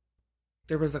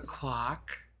 There was a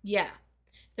clock. Yeah.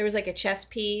 There was like a chess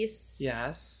piece.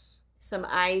 Yes. Some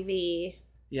ivy.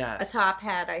 Yes. A top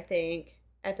hat, I think,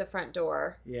 at the front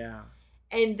door. Yeah.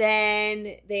 And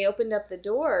then they opened up the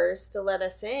doors to let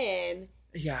us in.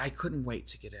 Yeah, I couldn't wait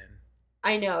to get in.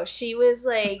 I know. She was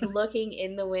like looking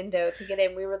in the window to get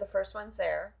in. We were the first ones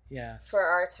there. Yes. For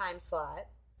our time slot.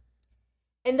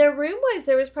 And there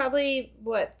was probably,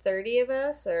 30 of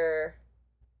us or?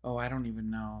 Oh, I don't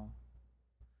even know.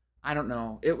 I don't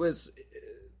know. It was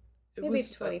maybe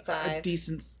 25. A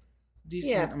decent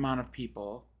amount of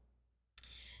people.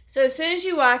 So as soon as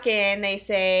you walk in, they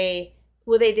say...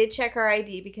 Well, they did check our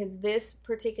ID because this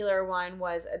particular one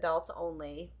was adults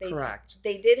only. Correct.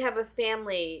 They did have a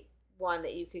family one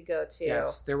that you could go to.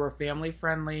 Yes, there were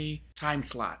family-friendly time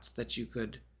slots that you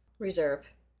could reserve.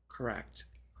 Correct.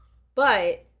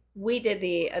 But we did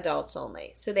the adults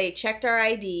only. So they checked our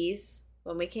IDs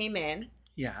when we came in.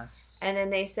 Yes. And then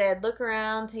they said, look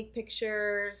around, take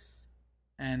pictures.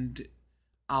 and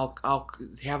I'll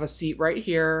have a seat right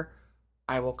here.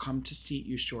 I will come to seat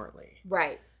you shortly.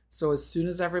 Right. So as soon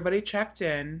as everybody checked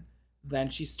in, then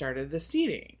she started the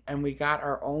seating. And we got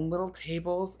our own little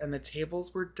tables, and the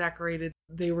tables were decorated.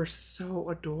 They were so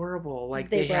adorable. Like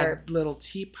they had little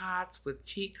teapots with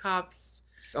teacups.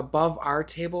 Above our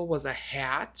table was a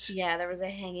hat. Yeah, there was a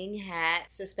hanging hat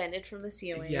suspended from the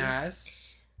ceiling.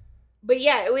 Yes. But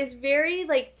yeah, it was very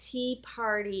like tea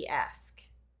party-esque.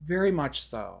 Very much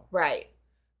so. Right.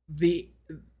 The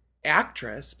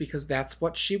actress, because that's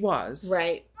what she was.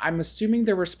 Right. I'm assuming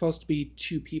there were supposed to be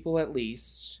 2 people at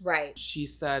least. Right. She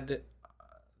said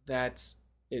that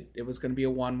it was going to be a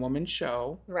one-woman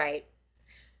show. Right.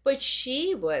 But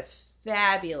she was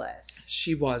fabulous.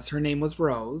 She was. Her name was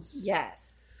Rose.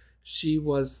 Yes. She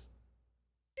was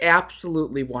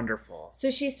absolutely wonderful. So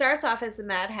she starts off as the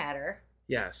Mad Hatter.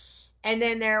 Yes. And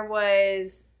then there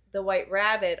was the White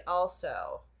Rabbit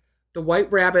also. The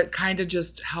White Rabbit kind of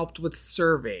just helped with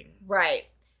serving. Right.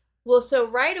 Well, so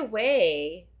right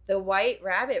away, the White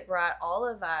Rabbit brought all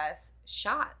of us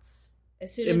shots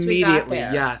as soon as we got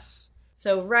there. Yes.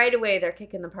 So right away, they're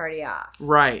kicking the party off.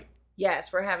 Right.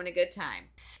 Yes, we're having a good time.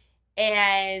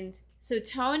 And so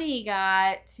Tony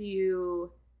got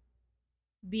to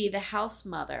be the house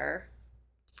mother.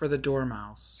 For the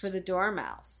Dormouse.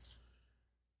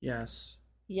 Yes.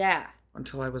 Yeah.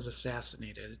 Until I was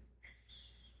assassinated.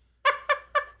 I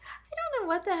don't know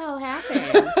what the hell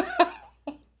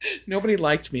happened. Nobody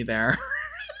liked me there.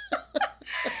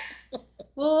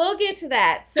 Well, we'll get to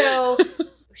that. So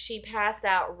she passed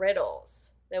out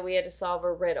riddles that we had to solve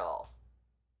a riddle.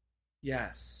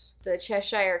 Yes. The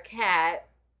Cheshire Cat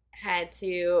had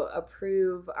to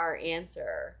approve our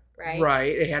answer, right?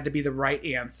 Right. It had to be the right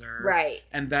answer. Right.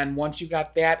 And then once you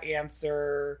got that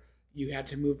answer, you had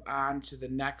to move on to the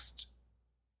next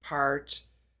part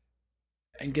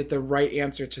and get the right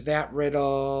answer to that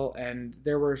riddle. And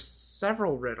there were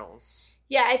several riddles.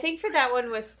 Yeah, I think for that one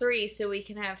was 3, so we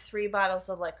can have 3 bottles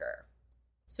of liquor.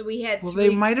 So we had 3. Well, they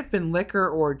might have been liquor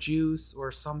or juice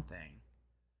or something.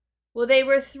 Well, they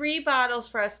were 3 bottles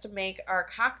for us to make our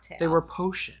cocktail. They were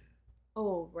potion.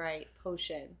 Oh, right.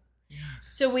 Potion. Yes.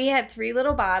 So we had 3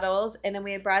 little bottles, and then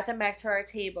we had brought them back to our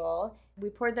table. We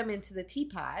poured them into the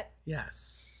teapot.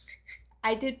 Yes.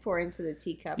 I did pour into the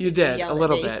teacup. You did, a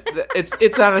little bit.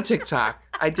 It's on a TikTok.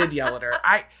 I did yell at her.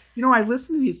 I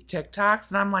listen to these TikToks,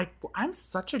 and I'm like, well, I'm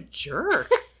such a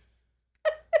jerk.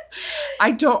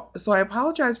 So I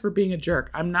apologize for being a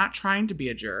jerk. I'm not trying to be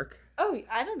a jerk. Oh,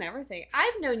 I don't ever think.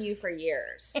 I've known you for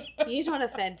years. You don't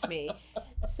offend me.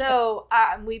 So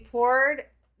we poured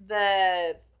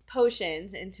the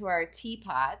potions into our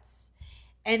teapots,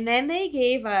 and then they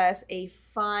gave us a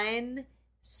fun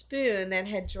spoon that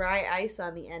had dry ice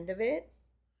on the end of it.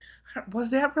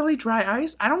 Was that really dry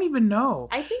ice? I don't even know.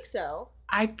 I think so.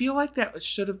 I feel like that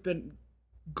should have been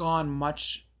gone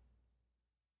much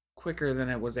quicker than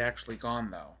it was actually gone,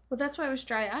 though. Well, that's why it was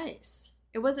dry ice.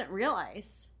 It wasn't real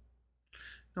ice.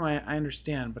 No, I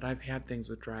understand, but I've had things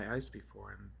with dry ice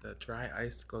before, and the dry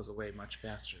ice goes away much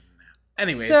faster than that.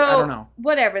 Anyways, so, I don't know.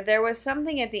 Whatever. There was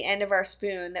something at the end of our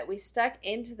spoon that we stuck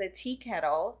into the tea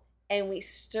kettle, and we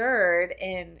stirred,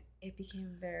 and it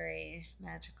became very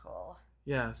magical.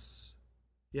 Yes.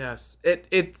 Yes.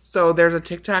 So there's a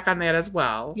TikTok on that as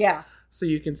well. Yeah. So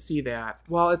you can see that.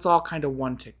 Well, it's all kind of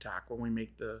one TikTok when we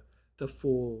make the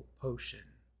full potion.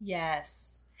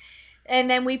 Yes. And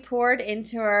then we poured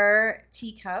into our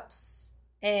teacups,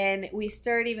 and we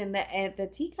stirred even the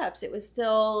teacups. It was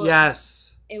still...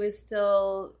 Yes. It was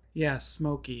still... Yeah,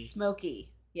 smoky.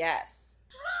 Smoky. Yes.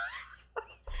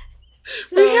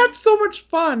 We had so much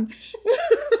fun.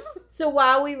 So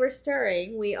while we were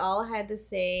stirring, we all had to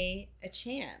say a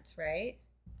chant, right?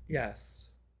 Yes.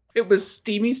 It was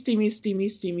steamy, steamy, steamy,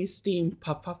 steamy, steam,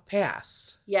 puff, puff,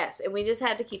 pass. Yes, and we just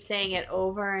had to keep saying it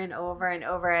over and over and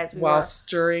over as we while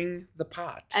stirring the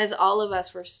pot. As all of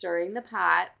us were stirring the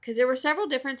pot, because there were several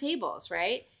different tables,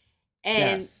 right?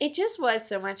 And It just was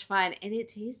so much fun, and it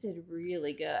tasted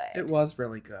really good. It was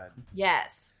really good.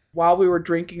 Yes. While we were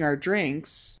drinking our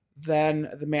drinks, then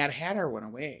the Mad Hatter went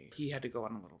away. He had to go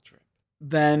on a little trip.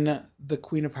 Then the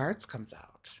Queen of Hearts comes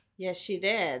out. Yes, she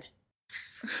did.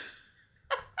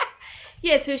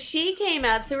 Yeah, so she came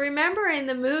out. So remember in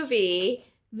the movie,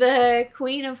 the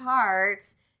Queen of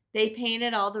Hearts, they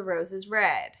painted all the roses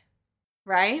red,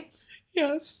 right?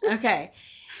 Yes. Okay.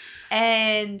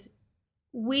 And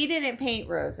we didn't paint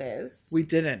roses. We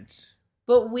didn't.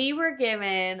 But we were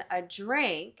given a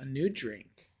drink. A new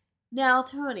drink. Now,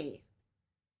 Tony,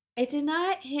 it did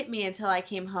not hit me until I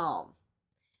came home.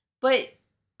 But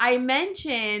I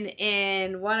mentioned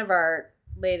in one of our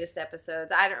latest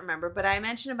episodes. I don't remember, but I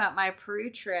mentioned about my Peru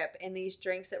trip and these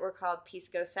drinks that were called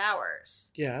pisco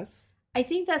sours. Yes. I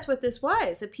think that's what this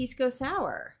was, a pisco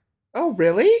sour. Oh,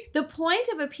 really? The point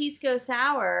of a pisco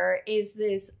sour is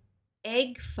this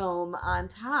egg foam on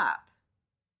top.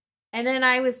 And then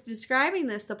I was describing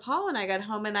this to Paul when I got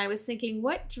home, and I was thinking,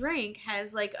 what drink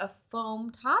has like a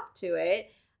foam top to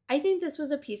it? I think this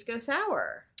was a pisco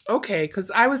sour. Okay,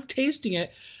 because I was tasting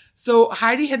it. So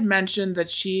Heidi had mentioned that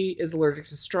she is allergic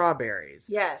to strawberries.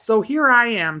 Yes. So here I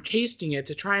am tasting it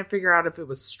to try and figure out if it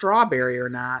was strawberry or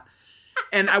not.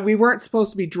 And we weren't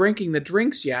supposed to be drinking the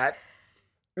drinks yet.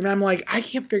 And I'm like, I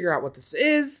can't figure out what this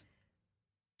is.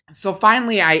 So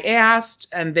finally I asked,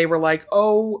 and they were like,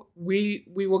 oh, we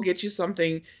will get you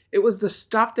something. It was the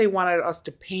stuff they wanted us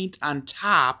to paint on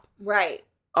top. Right.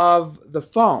 Of the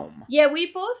foam. Yeah, we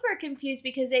both were confused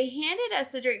because they handed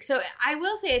us the drink. So I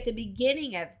will say at the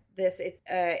beginning of this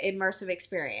immersive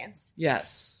experience.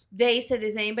 Yes. They said,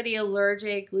 is anybody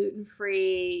allergic,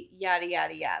 gluten-free, yada,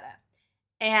 yada, yada.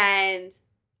 And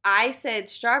I said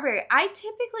strawberry. I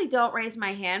typically don't raise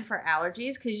my hand for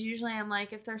allergies because usually I'm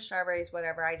like, if there's strawberries,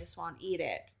 whatever, I just won't eat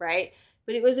it, right?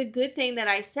 But it was a good thing that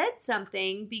I said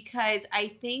something because I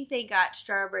think they got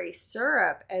strawberry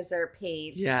syrup as their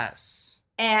paint. Yes.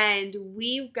 And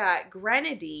we've got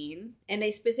grenadine, and they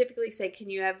specifically say,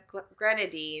 can you have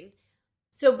grenadine?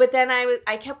 So, but then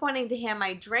I kept wanting to hand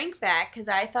my drink back because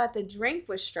I thought the drink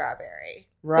was strawberry.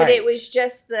 Right. But it was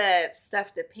just the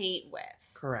stuff to paint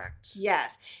with. Correct.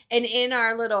 Yes. And in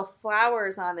our little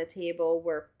flowers on the table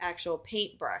were actual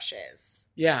paint brushes.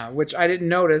 Yeah, which I didn't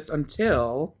notice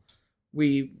until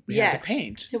we had to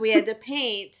paint. So we had to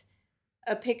paint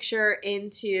a picture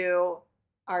into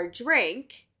our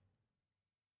drink.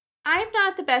 I'm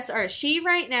not the best artist. She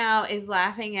right now is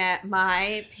laughing at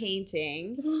my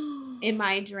painting in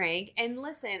my drink. And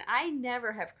listen, I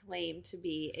never have claimed to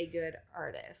be a good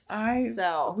artist.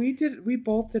 We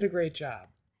both did a great job,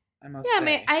 I must say. Yeah, I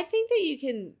mean, I think that you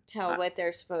can tell what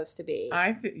they're supposed to be.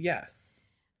 Yes.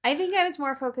 I think I was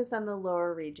more focused on the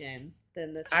lower region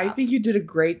than the top. I think you did a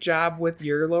great job with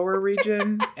your lower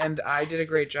region, and I did a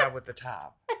great job with the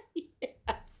top.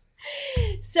 Yes.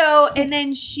 So, and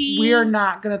then we are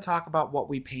not going to talk about what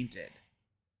we painted.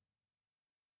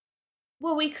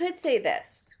 Well, we could say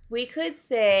this. We could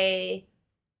say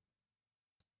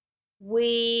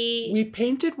we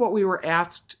painted what we were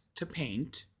asked to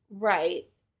paint. Right.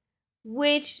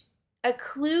 Which a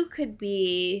clue could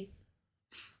be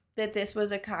that this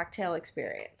was a cocktail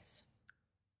experience.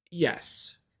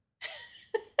 Yes.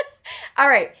 All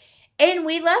right. And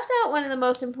we left out one of the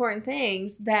most important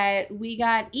things, that we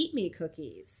got Eat Me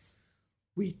cookies.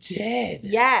 We did.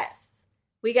 Yes.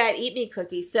 We got Eat Me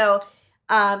cookies. So,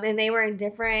 and they were in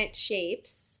different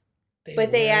shapes.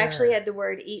 They actually had the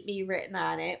word Eat Me written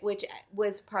on it, which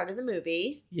was part of the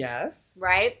movie. Yes.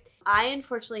 Right? I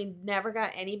unfortunately never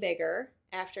got any bigger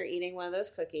after eating one of those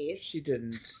cookies. She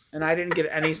didn't. And I didn't get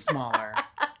any smaller.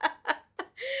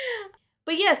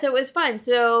 But yeah, so it was fun.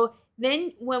 So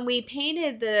then when we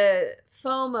painted the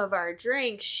foam of our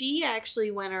drink, she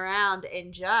actually went around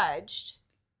and judged.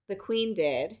 The queen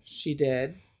did. She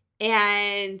did.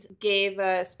 And gave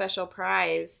a special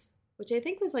prize, which I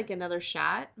think was like another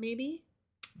shot, maybe?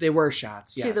 They were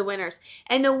shots, yes. To the winners.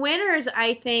 And the winners,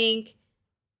 I think,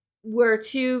 were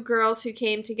two girls who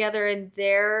came together and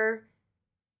their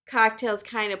cocktails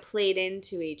kind of played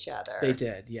into each other. They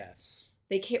did, yes.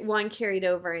 One carried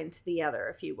over into the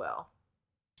other, if you will.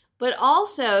 But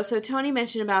also, so Tony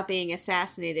mentioned about being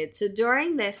assassinated. So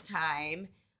during this time,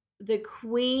 the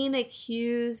queen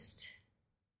accused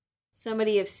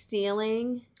somebody of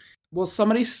stealing. Well,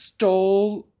 somebody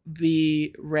stole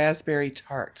the raspberry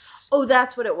tarts. Oh,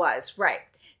 that's what it was. Right.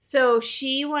 So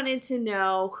she wanted to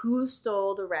know who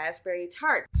stole the raspberry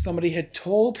tart. Somebody had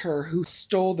told her who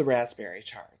stole the raspberry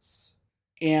tarts.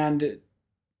 And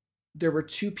there were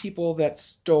two people that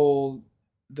stole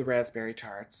the raspberry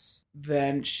tarts.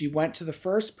 Then she went to the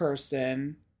first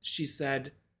person. She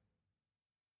said,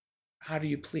 "How do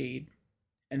you plead?"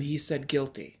 And he said,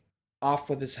 "Guilty." Off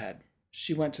with his head.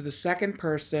 She went to the second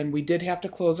person. We did have to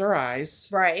close our eyes.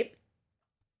 Right.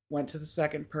 Went to the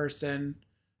second person.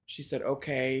 She said,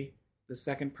 "Okay, the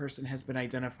second person has been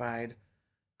identified.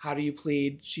 How do you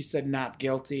plead?" She said, "Not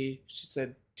guilty." She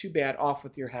said, "Too bad, off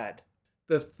with your head."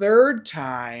 The third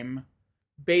time,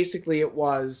 basically it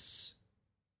was,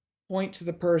 point to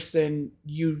the person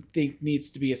you think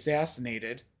needs to be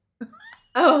assassinated.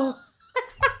 Oh.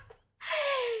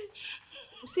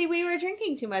 See, we were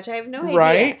drinking too much. I have no idea.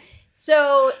 Right?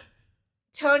 So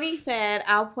Tony said,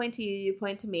 "I'll point to you, you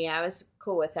point to me." I was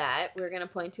cool with that. We were going to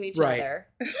point to each other.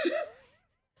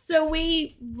 So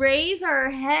we raise our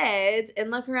heads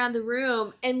and look around the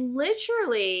room, and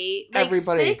literally, like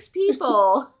Everybody. 6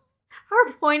 people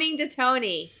are pointing to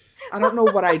Tony. I don't know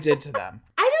what I did to them.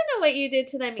 I don't know what you did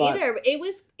to them But- either. But it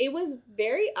was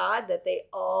very odd that they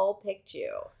all picked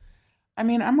you. I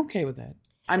mean, I'm okay with it.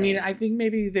 I mean, I think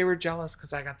maybe they were jealous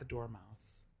because I got the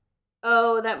dormouse.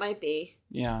 Oh, that might be.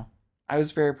 Yeah. I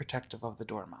was very protective of the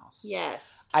dormouse.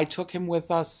 Yes. I took him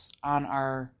with us on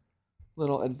our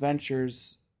little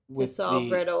adventures To solve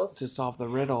riddles. To solve the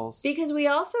riddles. Because we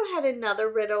also had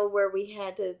another riddle where we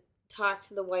had to talk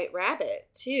to the white rabbit,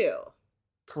 too.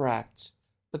 Correct.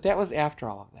 But that was after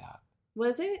all of that.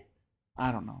 Was it?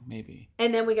 I don't know. Maybe.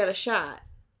 And then we got a shot.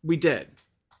 We did.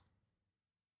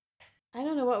 I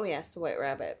don't know what we asked the white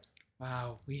rabbit.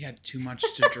 Wow. We had too much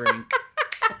to drink.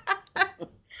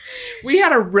 We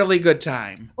had a really good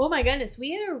time. Oh my goodness.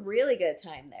 We had a really good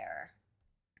time there.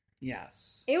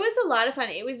 Yes. It was a lot of fun.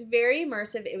 It was very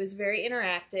immersive. It was very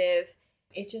interactive.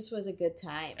 It just was a good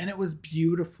time. And it was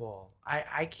beautiful.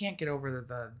 I can't get over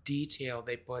the detail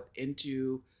they put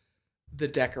into the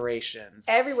decorations.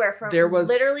 Everywhere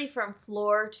literally from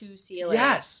floor to ceiling.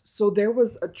 Yes. So there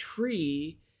was a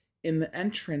tree in the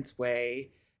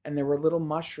entranceway and there were little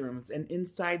mushrooms, and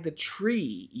inside the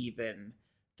tree even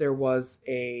there was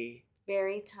a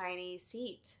very tiny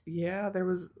seat. Yeah, it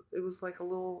was like a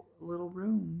little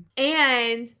room.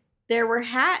 And there were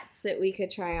hats that we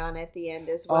could try on at the end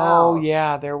as well. Oh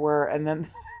yeah, there were. And then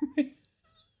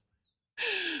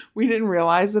we didn't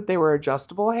realize that they were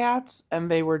adjustable hats,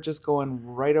 and they were just going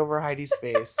right over Heidi's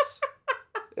face.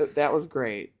 That was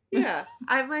great. Yeah.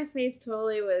 My face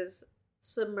totally was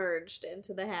submerged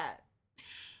into the hat.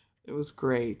 It was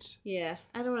great. Yeah.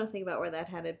 I don't want to think about where that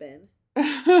hat had been.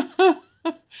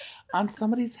 On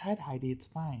somebody's head, Heidi, it's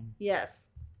fine. Yes.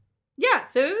 Yeah,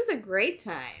 so it was a great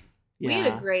time. Yeah. We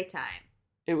had a great time.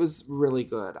 It was really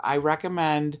good. I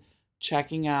recommend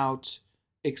checking out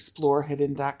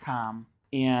explorehidden.com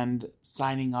and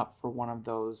signing up for one of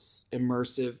those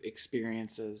immersive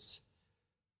experiences.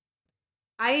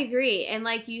 I agree. And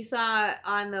like you saw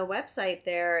on the website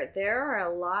there are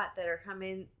a lot that are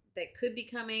coming, that could be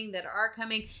coming, that are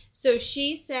coming. So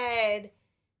she said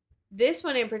this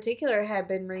one in particular had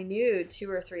been renewed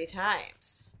 2 or 3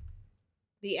 times.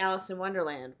 The Alice in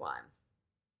Wonderland one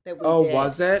that we did.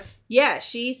 Was it? Yeah,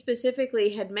 she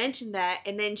specifically had mentioned that.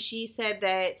 And then she said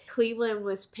that Cleveland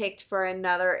was picked for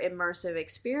another immersive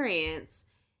experience.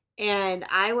 And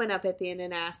I went up at the end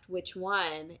and asked which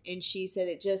one. And she said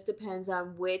it just depends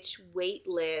on which wait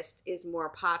list is more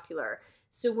popular.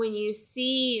 So when you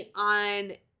see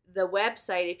on the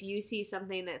website, if you see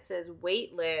something that says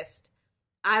wait list,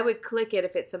 I would click it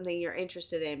if it's something you're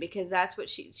interested in, because that's what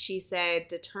she said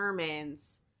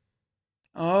determines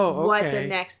what the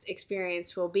next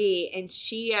experience will be. And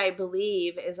she, I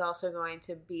believe, is also going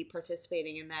to be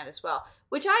participating in that as well,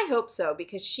 which I hope so,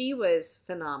 because she was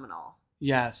phenomenal.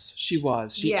 Yes, she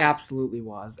was. She absolutely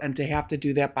was. And to have to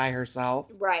do that by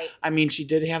herself. Right. I mean, she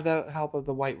did have the help of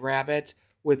the white rabbit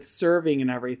with serving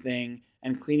and everything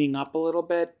and cleaning up a little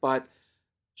bit, but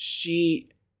she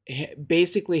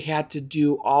basically had to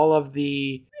do all of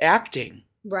the acting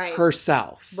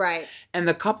herself. Right. And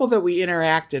the couple that we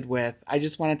interacted with, I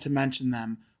just wanted to mention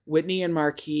them, Whitney and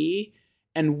Marquis.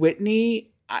 And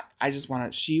Whitney,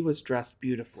 she was dressed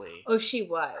beautifully. Oh, she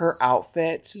was. Her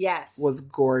outfit was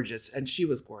gorgeous. And she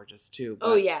was gorgeous too.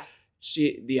 Oh, yeah.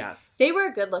 Yes. They were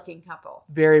a good looking couple.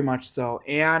 Very much so.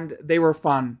 And they were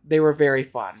fun. They were very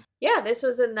fun. Yeah, this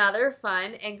was another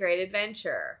fun and great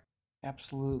adventure.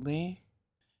 Absolutely.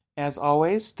 As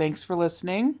always, thanks for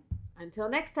listening. Until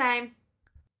next time.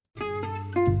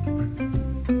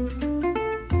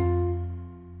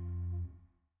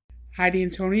 Heidi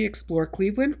and Tony Explore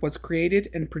Cleveland was created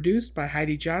and produced by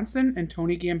Heidi Johnson and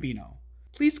Tony Gambino.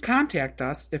 Please contact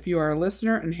us if you are a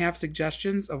listener and have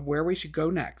suggestions of where we should go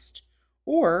next.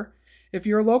 Or, if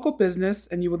you're a local business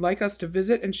and you would like us to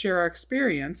visit and share our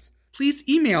experience, please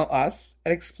email us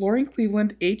at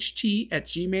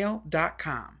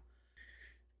exploringclevelandht@gmail.com.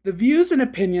 The views and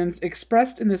opinions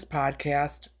expressed in this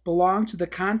podcast belong to the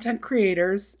content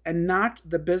creators and not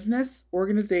the business,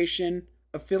 organization,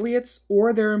 affiliates,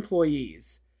 or their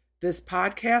employees. This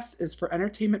podcast is for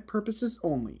entertainment purposes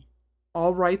only.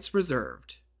 All rights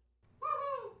reserved.